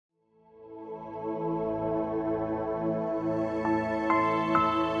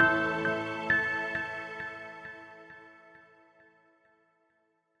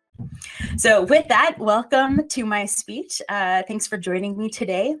So with that, welcome to my speech. Thanks for joining me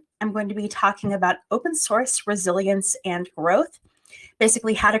today. I'm going to be talking about open source resilience and growth,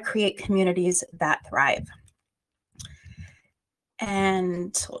 basically how to create communities that thrive.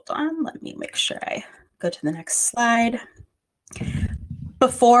 And hold on, let me make sure I go to the next slide.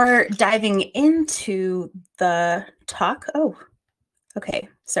 Before diving into the talk, okay,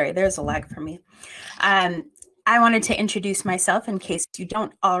 sorry, there's a lag for me. I wanted to introduce myself in case you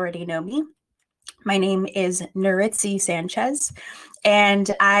don't already know me. My name is Nuritzi Sanchez, and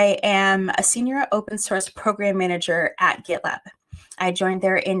I am a senior open source program manager at GitLab. I joined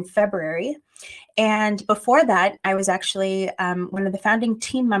there in February. And before that, I was actually one of the founding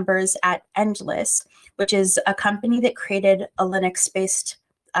team members at Endless, which is a company that created a Linux-based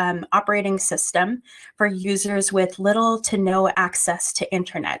operating system for users with little to no access to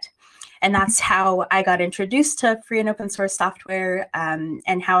internet. And that's how I got introduced to free and open source software,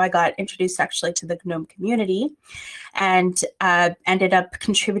 and how I got introduced actually to the GNOME community, and ended up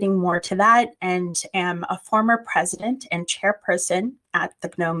contributing more to that, and am a former president and chairperson at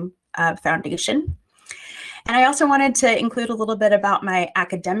the GNOME Foundation. And I also wanted to include a little bit about my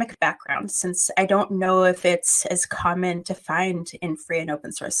academic background, since I don't know if it's as common to find in free and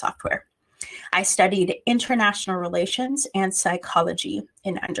open source software. I studied international relations and psychology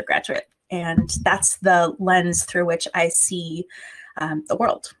in undergraduate, and that's the lens through which I see the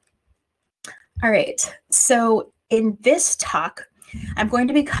world. All right, so in this talk, I'm going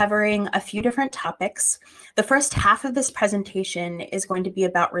to be covering a few different topics. The first half of this presentation is going to be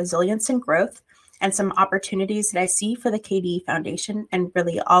about resilience and growth and some opportunities that I see for the KDE Foundation and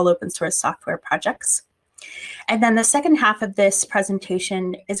really all open source software projects. And then the second half of this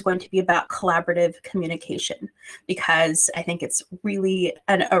presentation is going to be about collaborative communication, because I think it's really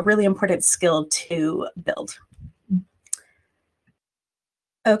a really important skill to build.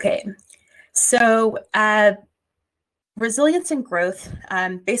 Okay, so resilience and growth,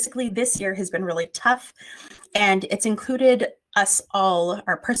 basically this year has been really tough, and it's included us all,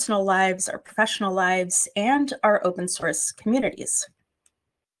 our personal lives, our professional lives, and our open source communities.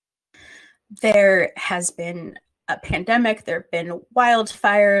 There has been a pandemic, there have been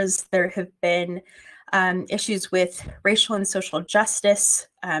wildfires, there have been issues with racial and social justice.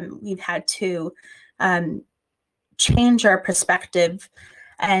 We've had to change our perspective,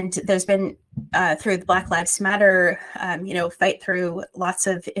 and there's been, through the Black Lives Matter, fight through lots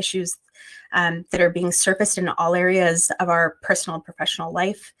of issues that are being surfaced in all areas of our personal and professional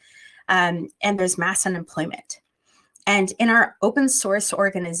life, and there's mass unemployment. And in our open source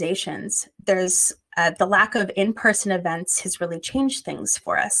organizations, there's the lack of in-person events has really changed things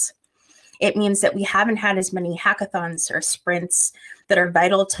for us. It means that we haven't had as many hackathons or sprints that are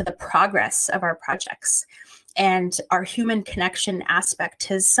vital to the progress of our projects. And our human connection aspect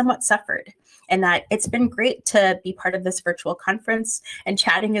has somewhat suffered, and that it's been great to be part of this virtual conference, and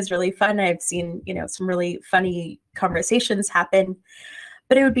chatting is really fun. I've seen, some really funny conversations happen,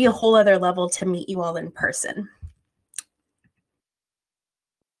 but it would be a whole other level to meet you all in person.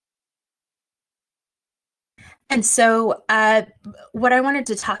 And so what I wanted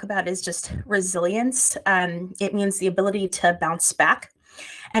to talk about is just resilience. It means the ability to bounce back.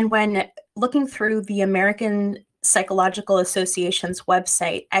 And when looking through the American Psychological Association's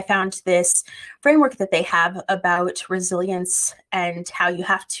website, I found this framework that they have about resilience and how you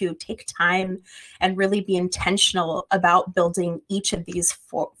have to take time and really be intentional about building each of these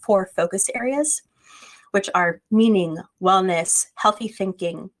four focus areas, which are meaning, wellness, healthy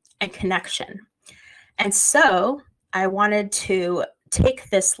thinking, and connection. And so I wanted to take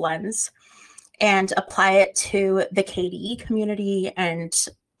this lens and apply it to the KDE community and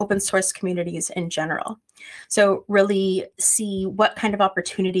open source communities in general. So really see what kind of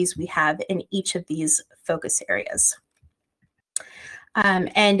opportunities we have in each of these focus areas.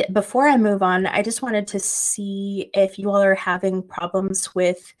 And before I move on, I just wanted to see if you all are having problems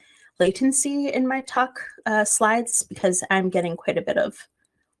with latency in my talk slides, because I'm getting quite a bit of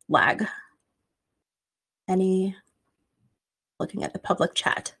lag. Looking at the public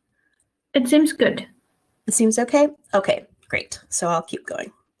chat? It seems good. It seems okay? Okay, great. So I'll keep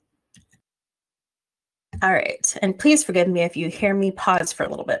going. All right, and please forgive me if you hear me pause for a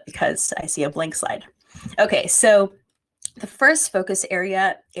little bit because I see a blank slide. Okay, so the first focus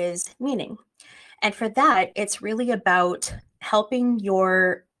area is meaning. And for that, it's really about helping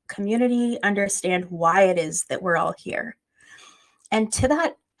your community understand why it is that we're all here. And to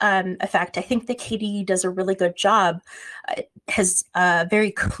that effect, I think the KDE does a really good job. It has a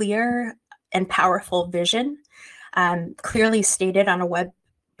very clear and powerful vision, clearly stated on a web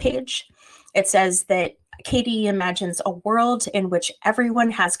page. It says that KDE imagines a world in which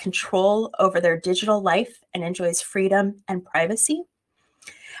everyone has control over their digital life and enjoys freedom and privacy.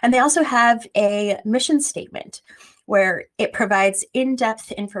 And they also have a mission statement where it provides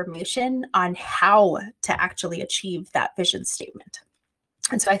in-depth information on how to actually achieve that vision statement.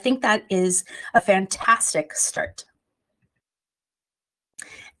 And so I think that is a fantastic start.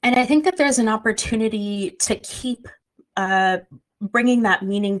 And I think that there's an opportunity to keep bringing that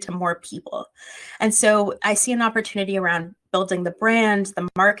meaning to more people. And so I see an opportunity around building the brand, the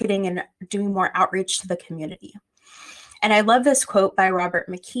marketing, and doing more outreach to the community. And I love this quote by Robert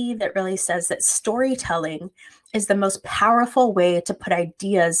McKee that really says that storytelling is the most powerful way to put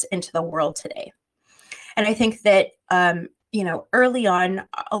ideas into the world today. And I think that, early on,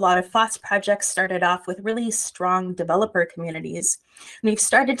 a lot of FOSS projects started off with really strong developer communities. And we've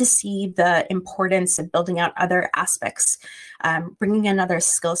started to see the importance of building out other aspects, bringing in other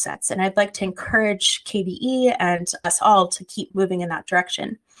skill sets. And I'd like to encourage KDE and us all to keep moving in that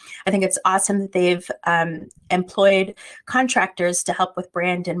direction. I think it's awesome that they've employed contractors to help with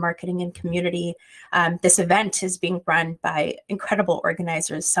brand and marketing and community. This event is being run by incredible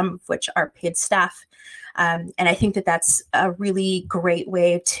organizers, some of which are paid staff. And I think that that's a really great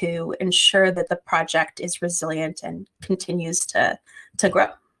way to ensure that the project is resilient and continues to grow.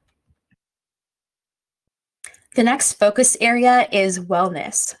 The next focus area is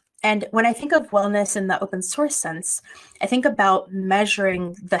wellness. And when I think of wellness in the open source sense, I think about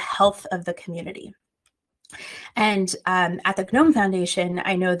measuring the health of the community. And at the GNOME Foundation,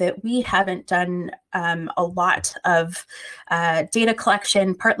 I know that we haven't done a lot of data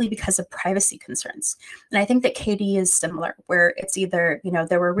collection, partly because of privacy concerns. And I think that KDE is similar, where it's either,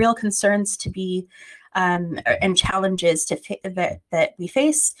 there were real concerns to be and challenges that we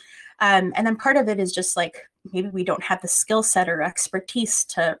face. And then part of it is just like, maybe we don't have the skill set or expertise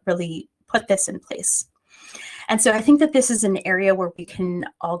to really put this in place. And so I think that this is an area where we can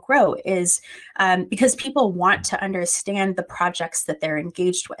all grow, is because people want to understand the projects that they're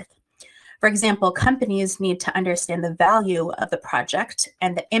engaged with. For example, companies need to understand the value of the project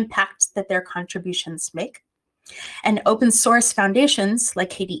and the impact that their contributions make. And open source foundations like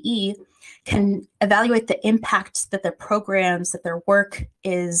KDE can evaluate the impact that their programs, that their work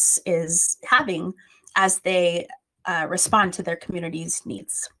is having as they respond to their community's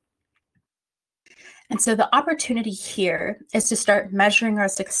needs. And so the opportunity here is to start measuring our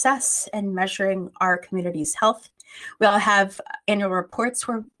success and measuring our community's health. We all have annual reports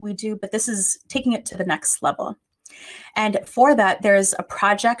where we do, but this is taking it to the next level. And for that, there's a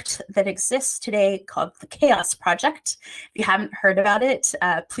project that exists today called the Chaos Project. If you haven't heard about it,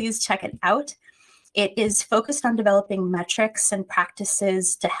 please check it out. It is focused on developing metrics and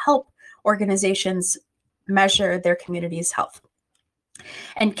practices to help organizations measure their community's health.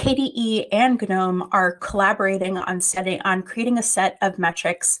 And KDE and GNOME are collaborating on creating a set of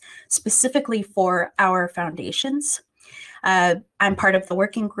metrics specifically for our foundations. I'm part of the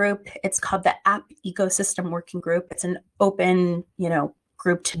working group. It's called the App Ecosystem Working Group. It's an open,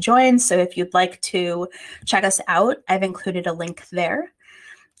 group to join. So if you'd like to check us out, I've included a link there.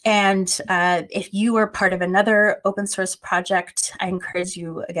 And if you are part of another open source project, I encourage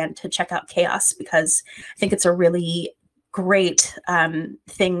you again to check out Chaos, because I think it's a really great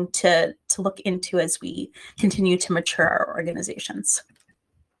thing to look into as we continue to mature our organizations.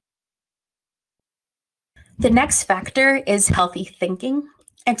 The next factor is healthy thinking.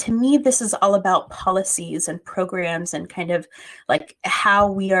 And to me, this is all about policies and programs and kind of like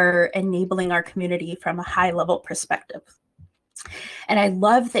how we are enabling our community from a high level perspective. And I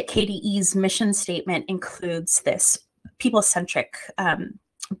love that KDE's mission statement includes this people-centric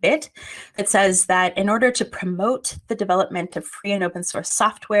bit that says that in order to promote the development of free and open source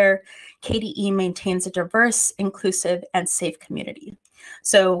software, KDE maintains a diverse, inclusive, and safe community.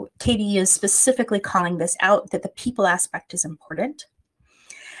 So KDE is specifically calling this out, that the people aspect is important.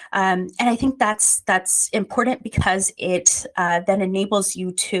 And I think that's important because it then enables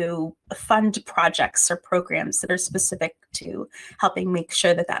you to fund projects or programs that are specific to helping make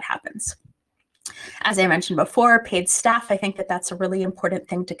sure that that happens. As I mentioned before, paid staff, I think that that's a really important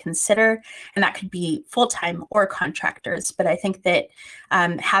thing to consider, and that could be full-time or contractors. But I think that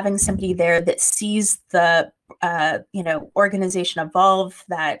having somebody there that sees the organization evolve,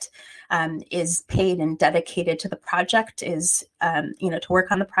 that is paid and dedicated to the project, is to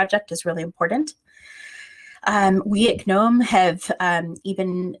work on the project, is really important. We at GNOME have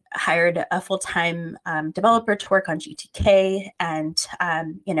even hired a full-time developer to work on GTK and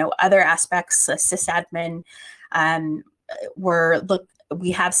other aspects, sysadmin.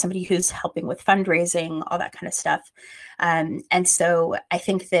 we have somebody who's helping with fundraising, all that kind of stuff. And so I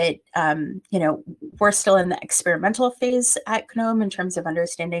think that, we're still in the experimental phase at GNOME in terms of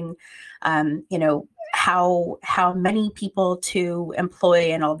understanding, how many people to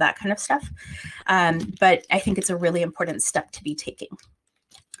employ and all that kind of stuff. But I think it's a really important step to be taking.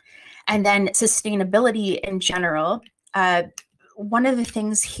 And then sustainability in general. One of the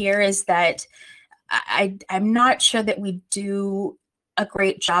things here is that I'm not sure that we do a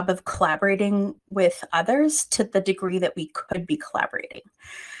great job of collaborating with others to the degree that we could be collaborating.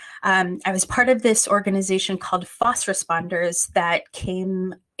 I was part of this organization called FOSS Responders that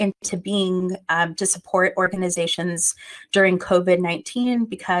came into being to support organizations during COVID-19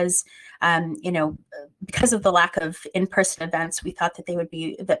 because, because of the lack of in-person events, we thought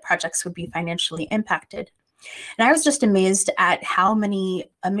that projects would be financially impacted. And I was just amazed at how many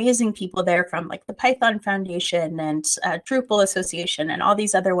amazing people there from like the Python Foundation and Drupal Association and all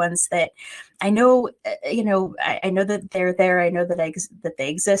these other ones that I know, I know that they're there. I know that they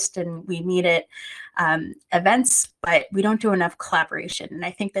exist and we meet at events, but we don't do enough collaboration. And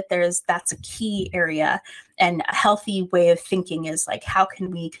I think that that's a key area, and a healthy way of thinking is like, how can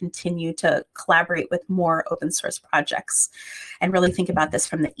we continue to collaborate with more open source projects and really think about this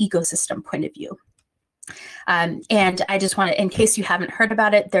from the ecosystem point of view. And I just want to, in case you haven't heard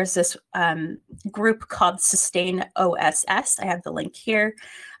about it, there's this group called Sustain OSS. I have the link here.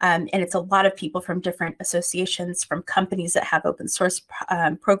 And it's a lot of people from different associations, from companies that have open source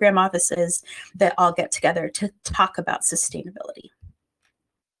program offices that all get together to talk about sustainability.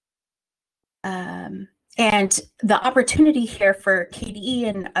 And the opportunity here for KDE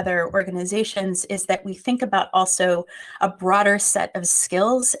and other organizations is that we think about also a broader set of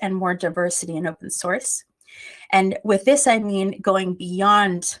skills and more diversity in open source. And with this, I mean going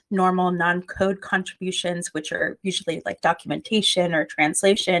beyond normal non-code contributions, which are usually like documentation or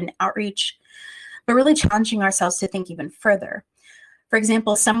translation, outreach, but really challenging ourselves to think even further. For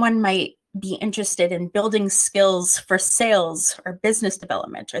example, someone might be interested in building skills for sales or business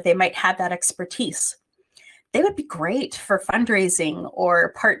development, or they might have that expertise. They would be great for fundraising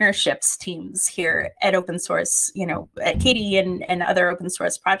or partnerships teams here at open source, at KDE and other open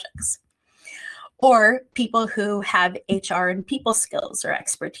source projects. Or people who have HR and people skills or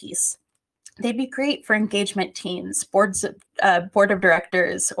expertise. They'd be great for engagement teams, board of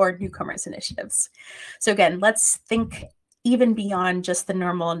directors, or newcomers initiatives. So again, let's think even beyond just the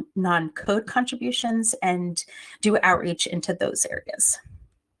normal non-code contributions and do outreach into those areas.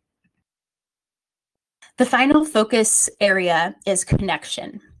 The final focus area is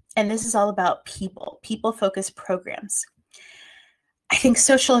connection, and this is all about people-focused programs. I think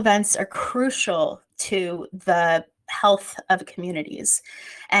social events are crucial to the health of communities,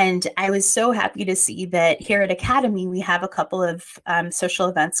 and I was so happy to see that here at Akademy we have a couple of social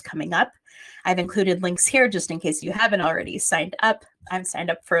events coming up. I've included links here just in case you haven't already signed up. I'm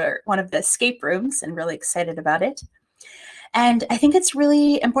signed up for one of the escape rooms and really excited about it. And I think it's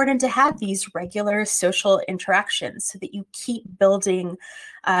really important to have these regular social interactions so that you keep building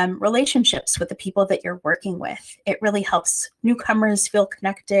relationships with the people that you're working with. It really helps newcomers feel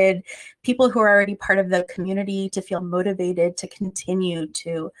connected, people who are already part of the community to feel motivated to continue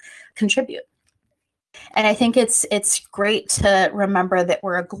to contribute. And I think it's great to remember that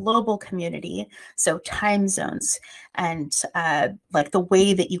we're a global community, so time zones and like the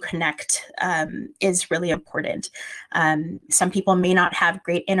way that you connect is really important. Some people may not have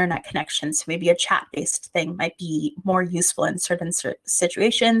great internet connections, so maybe a chat-based thing might be more useful in certain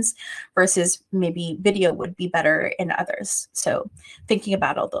situations versus maybe video would be better in others. So thinking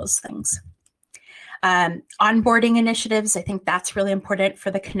about all those things. Onboarding initiatives, I think that's really important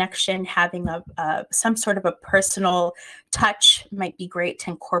for the connection. Having some sort of a personal touch might be great to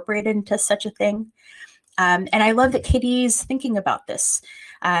incorporate into such a thing. And I love that KDE is thinking about this.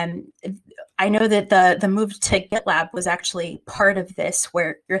 I know that the move to GitLab was actually part of this,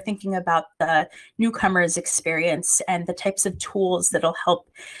 where you're thinking about the newcomer's experience and the types of tools that'll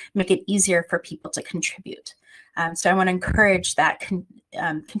help make it easier for people to contribute. So I want to encourage that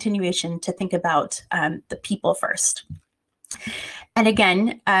continuation to think about the people first. And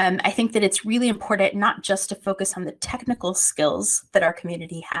again, I think that it's really important not just to focus on the technical skills that our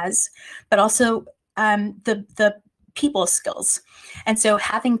community has, but also the people skills. And so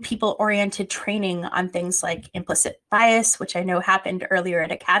having people-oriented training on things like implicit bias, which I know happened earlier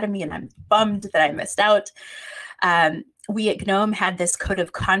at Akademy, and I'm bummed that I missed out. We at GNOME had this code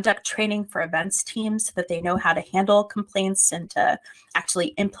of conduct training for events teams so that they know how to handle complaints and to actually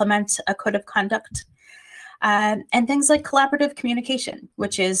implement a code of conduct. And things like collaborative communication,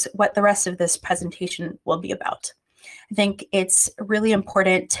 which is what the rest of this presentation will be about. I think it's really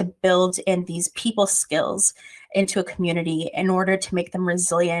important to build in these people skills into a community in order to make them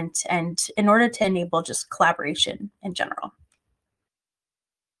resilient and in order to enable just collaboration in general.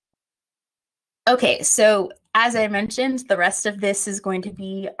 Okay, so as I mentioned, the rest of this is going to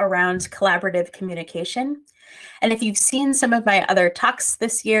be around collaborative communication. And if you've seen some of my other talks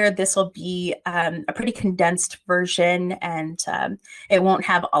this year, this will be a pretty condensed version, and it won't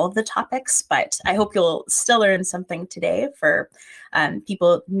have all of the topics, but I hope you'll still learn something today for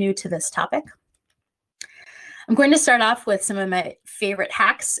people new to this topic. I'm going to start off with some of my favorite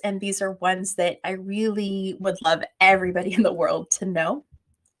hacks, and these are ones that I really would love everybody in the world to know.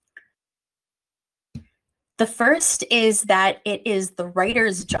 The first is that it is the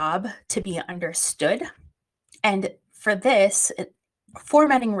writer's job to be understood. And for this,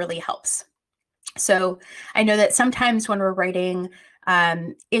 formatting really helps. So I know that sometimes when we're writing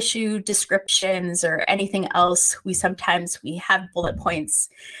issue descriptions or anything else, we have bullet points.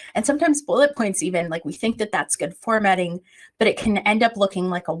 And sometimes bullet points even, like we think that that's good formatting, but it can end up looking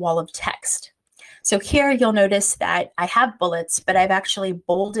like a wall of text. So here you'll notice that I have bullets, but I've actually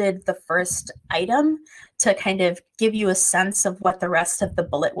bolded the first item to kind of give you a sense of what the rest of the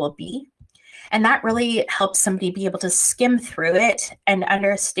bullet will be. And that really helps somebody be able to skim through it and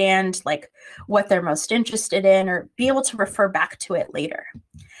understand like what they're most interested in or be able to refer back to it later.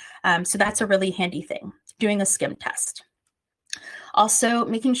 So that's a really handy thing, doing a skim test. Also,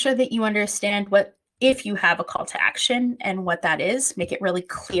 making sure that you understand if you have a call to action and what that is, make it really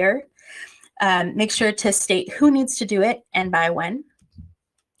clear. Make sure to state who needs to do it and by when.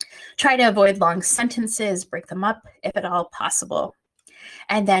 Try to avoid long sentences, break them up if at all possible.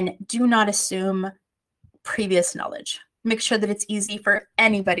 And then do not assume previous knowledge. Make sure that it's easy for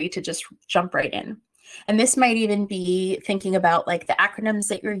anybody to just jump right in. And this might even be thinking about like the acronyms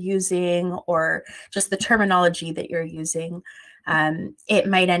that you're using or just the terminology that you're using. It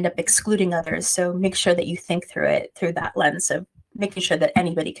might end up excluding others. So make sure that you think through it through that lens of making sure that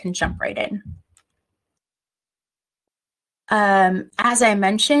anybody can jump right in. As I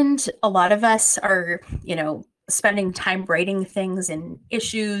mentioned, a lot of us are, spending time writing things in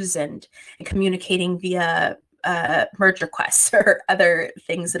issues and communicating via merge requests or other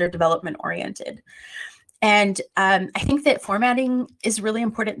things that are development oriented. And I think that formatting is really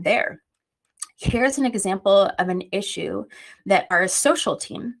important there. Here's an example of an issue that our social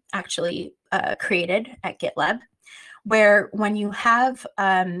team actually created at GitLab, where when you have,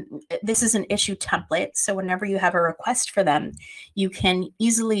 this is an issue template, so whenever you have a request for them, you can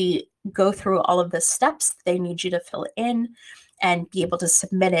easily go through all of the steps they need you to fill in and be able to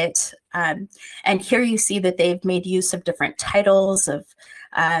submit it. And here you see that they've made use of different titles, of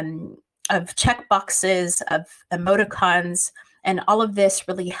checkboxes, of emoticons, and all of this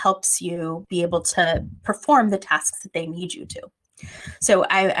really helps you be able to perform the tasks that they need you to. So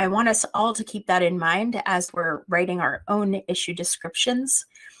I want us all to keep that in mind as we're writing our own issue descriptions.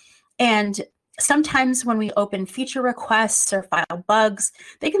 And sometimes when we open feature requests or file bugs,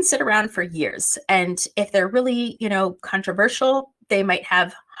 they can sit around for years. And if they're really, controversial, they might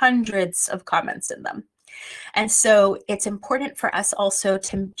have hundreds of comments in them. And so it's important for us also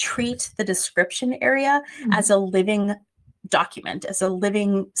to treat the description area as a living document, as a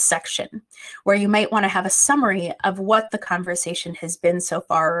living section, where you might want to have a summary of what the conversation has been so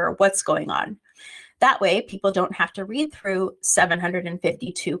far or what's going on. That way, people don't have to read through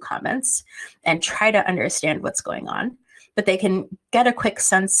 752 comments and try to understand what's going on, but they can get a quick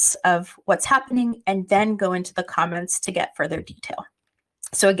sense of what's happening and then go into the comments to get further detail.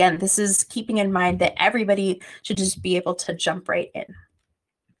 So again, this is keeping in mind that everybody should just be able to jump right in.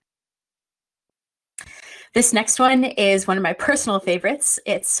 This next one is one of my personal favorites.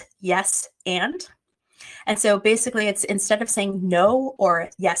 It's yes, and. And so basically it's instead of saying no or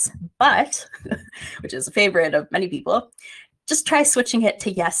yes, but, which is a favorite of many people, just try switching it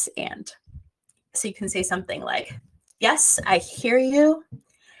to yes, and. So you can say something like, yes, I hear you,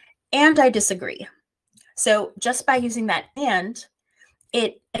 and I disagree. So just by using that and,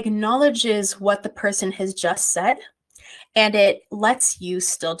 it acknowledges what the person has just said, and it lets you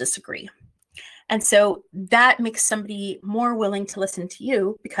still disagree. And so that makes somebody more willing to listen to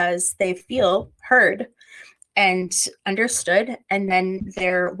you because they feel heard and understood, and then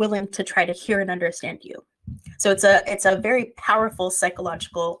they're willing to try to hear and understand you. So it's a very powerful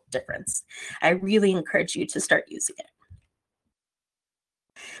psychological difference. I really encourage you to start using it.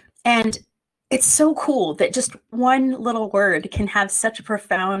 And it's so cool that just one little word can have such a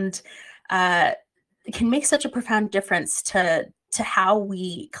profound, can make such a profound difference to how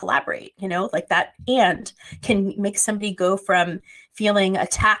we collaborate, like that and can make somebody go from feeling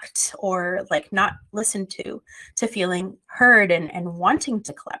attacked or like not listened to feeling heard and wanting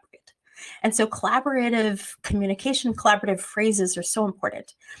to collaborate. And so collaborative communication, collaborative phrases are so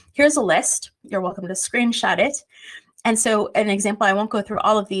important. Here's a list. You're welcome to screenshot it. And so an example, I won't go through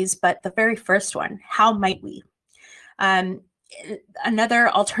all of these, but the very first one, how might we? Another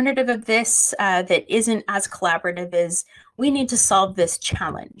alternative of this that isn't as collaborative is we need to solve this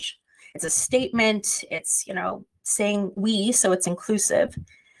challenge. It's a statement, it's, you know, saying we, so it's inclusive.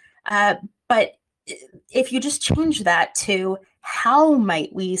 But if you just change that to how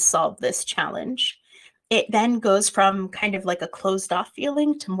might we solve this challenge, it then goes from kind of like a closed off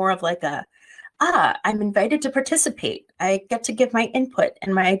feeling to more of like a, I'm invited to participate. I get to give my input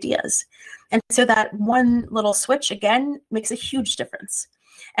and my ideas. And so that one little switch, again, makes a huge difference.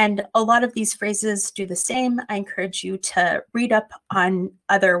 And a lot of these phrases do the same. I encourage you to read up on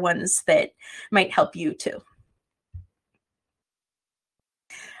other ones that might help you too.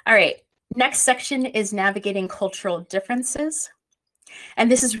 All right, next section is navigating cultural differences.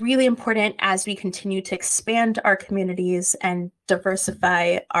 And this is really important as we continue to expand our communities and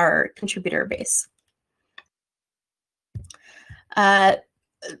diversify our contributor base.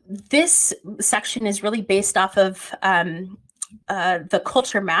 This section is really based off of the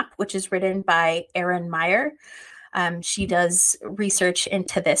culture map, which is written by Erin Meyer. She does research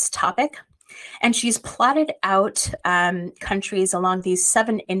into this topic, and she's plotted out countries along these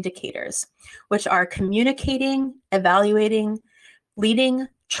 7 indicators, which are communicating, evaluating, leading,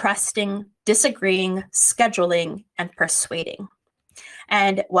 trusting, disagreeing, scheduling, and persuading.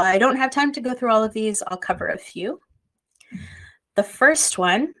 And while I don't have time to go through all of these, I'll cover a few. The first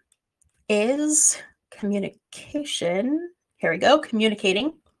one is communication. Here we go,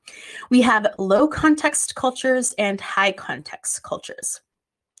 communicating. We have low context cultures and high context cultures.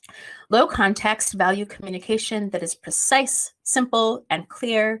 Low context value communication that is precise, simple, and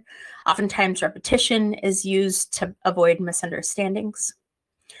clear. Oftentimes repetition is used to avoid misunderstandings.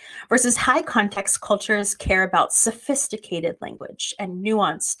 Versus high context cultures care about sophisticated language and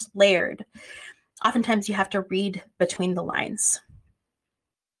nuanced, layered. Oftentimes you have to read between the lines.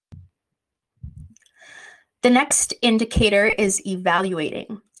 The next indicator is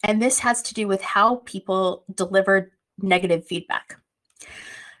evaluating, and this has to do with how people deliver negative feedback.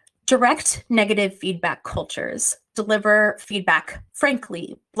 Direct negative feedback cultures deliver feedback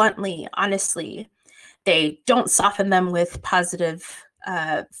frankly, bluntly, honestly. They don't soften them with positive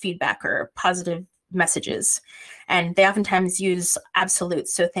feedback or positive messages. And they oftentimes use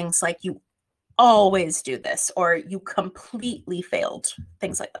absolutes, so things like you always do this, or you completely failed,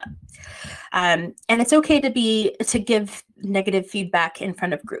 things like that. And it's okay to give negative feedback in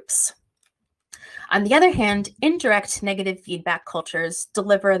front of groups. On the other hand, indirect negative feedback cultures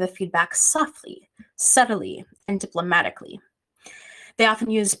deliver the feedback softly, subtly, and diplomatically. They often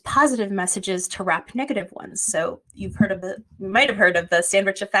use positive messages to wrap negative ones. So you might have heard of the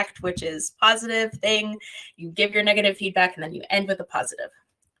sandwich effect, which is positive thing, you give your negative feedback, and then you end with a positive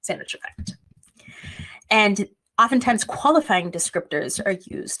sandwich effect. And oftentimes qualifying descriptors are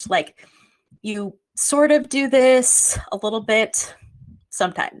used, like you sort of do this a little bit,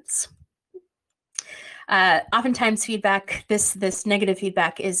 sometimes. Oftentimes feedback, this negative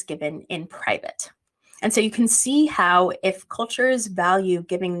feedback is given in private. And so you can see how if cultures value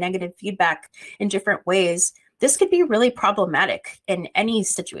giving negative feedback in different ways, this could be really problematic in any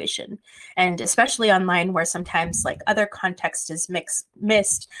situation, and especially online where sometimes like other context is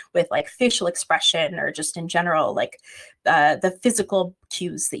missed with like facial expression or just in general, like the physical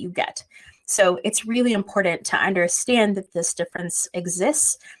cues that you get. So it's really important to understand that this difference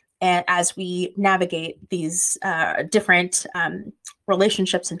exists, and as we navigate these different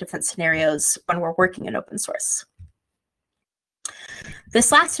relationships and different scenarios when we're working in open source.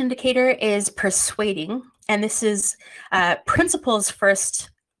 This last indicator is persuading, and this is principles first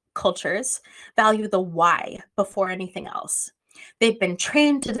cultures value the why before anything else. They've been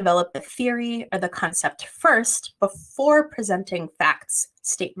trained to develop the theory or the concept first before presenting facts,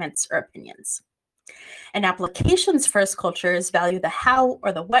 statements, or opinions. And applications first cultures value the how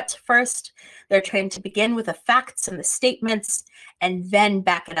or the what first. They're trained to begin with the facts and the statements and then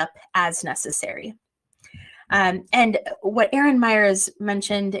back it up as necessary. And what Erin Myers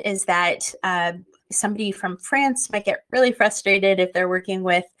mentioned is that somebody from France might get really frustrated if they're working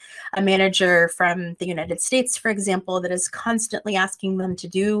with a manager from the United States, for example, that is constantly asking them to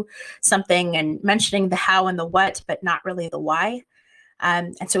do something and mentioning the how and the what, but not really the why.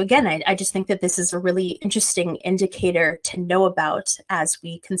 And so again, I just think that this is a really interesting indicator to know about as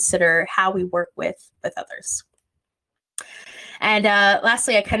we consider how we work with others. And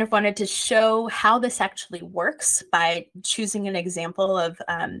lastly, I kind of wanted to show how this actually works by choosing an example of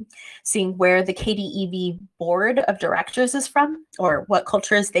seeing where the KDEV board of directors is from, or what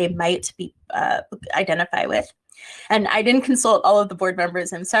cultures they might be identify with. And I didn't consult all of the board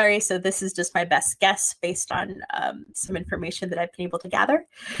members, I'm sorry. So this is just my best guess based on some information that I've been able to gather.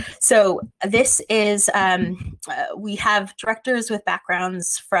 So this is, we have directors with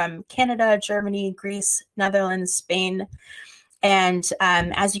backgrounds from Canada, Germany, Greece, Netherlands, Spain. And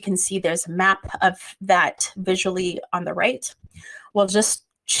as you can see, there's a map of that visually on the right. We'll just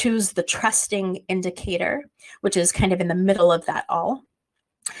choose the trusting indicator, which is kind of in the middle of that all.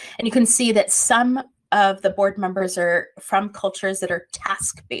 And you can see that some of the board members are from cultures that are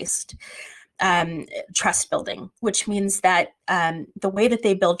task-based trust building, which means that the way that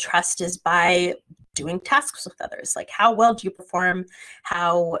they build trust is by doing tasks with others. Like, how well do you perform?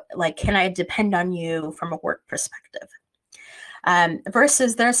 How, like, can I depend on you from a work perspective?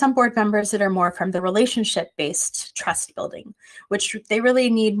 Versus there are some board members that are more from the relationship-based trust building, which they really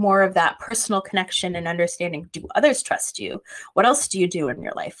need more of that personal connection and understanding. Do others trust you? What else do you do in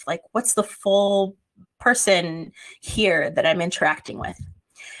your life? Like, what's the full person here that I'm interacting with?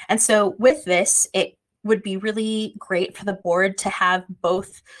 And so with this, it would be really great for the board to have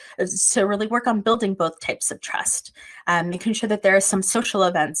both, to really work on building both types of trust, making sure that there are some social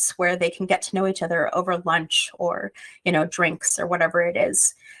events where they can get to know each other over lunch or, you know, drinks or whatever it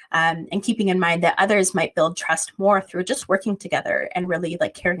is. And keeping in mind that others might build trust more through just working together and really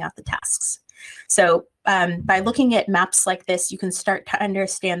like carrying out the tasks. So by looking at maps like this, you can start to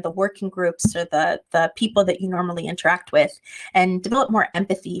understand the working groups or the people that you normally interact with and develop more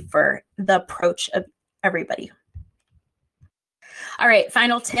empathy for the approach of everybody. All right,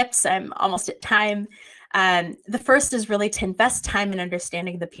 final tips. I'm almost at time. The first is really to invest time in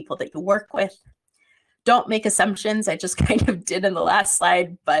understanding the people that you work with. Don't make assumptions. I just kind of did in the last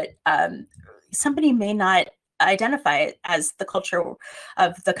slide, but somebody may not identify as the culture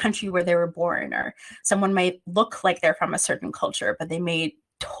of the country where they were born, or someone might look like they're from a certain culture, but they may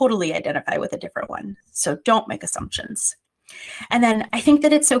totally identify with a different one. So don't make assumptions. And then I think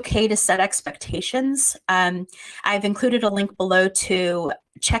that it's okay to set expectations. I've included a link below to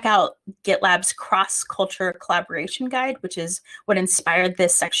check out GitLab's cross-culture collaboration guide, which is what inspired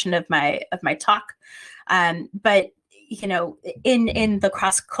this section of my talk. But you know, in the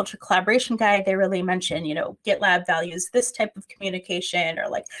cross-culture collaboration guide, they really mention, you know, GitLab values this type of communication, or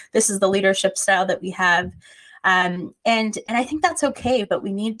like, this is the leadership style that we have. And I think that's okay, but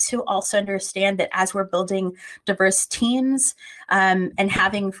we need to also understand that as we're building diverse teams and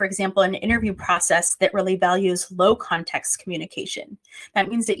having, for example, an interview process that really values low context communication, that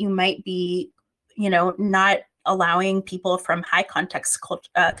means that you might be, you know, not allowing people from high context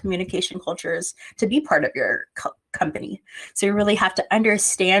communication cultures to be part of your company. So you really have to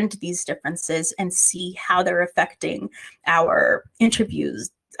understand these differences and see how they're affecting our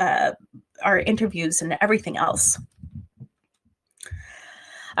interviews and everything else.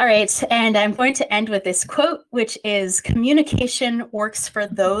 All right, and I'm going to end with this quote, which is, "Communication works for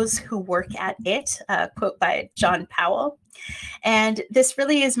those who work at it," a quote by John Powell. And this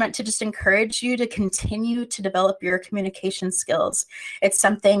really is meant to just encourage you to continue to develop your communication skills. It's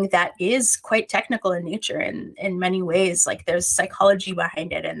something that is quite technical in nature in many ways. Like, there's psychology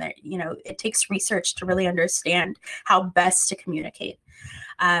behind it, and that, you know, it takes research to really understand how best to communicate.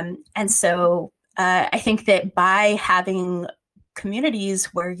 And so I think that by having communities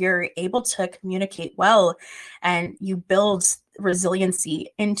where you're able to communicate well and you build resiliency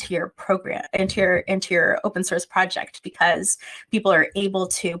into your program, into your open source project, because people are able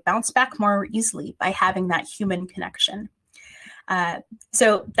to bounce back more easily by having that human connection.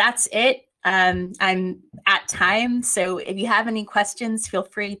 So that's it. I'm at time, so if you have any questions, feel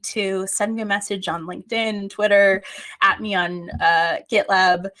free to send me a message on LinkedIn, Twitter, at me on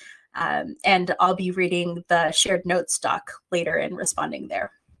GitLab, and I'll be reading the shared notes doc later and responding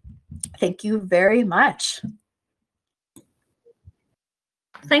there. Thank you very much.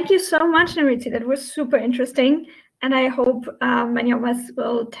 Thank you so much, Nuritzi. That was super interesting, and I hope many of us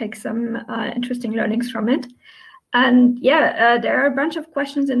will take some interesting learnings from it. And yeah, there are a bunch of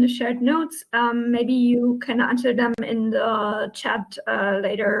questions in the shared notes. Maybe you can answer them in the chat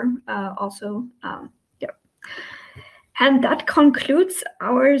later also. Yeah. And that concludes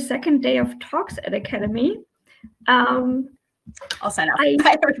our second day of talks at Akademy. I'll sign off.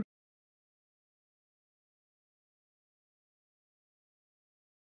 Bye, everybody.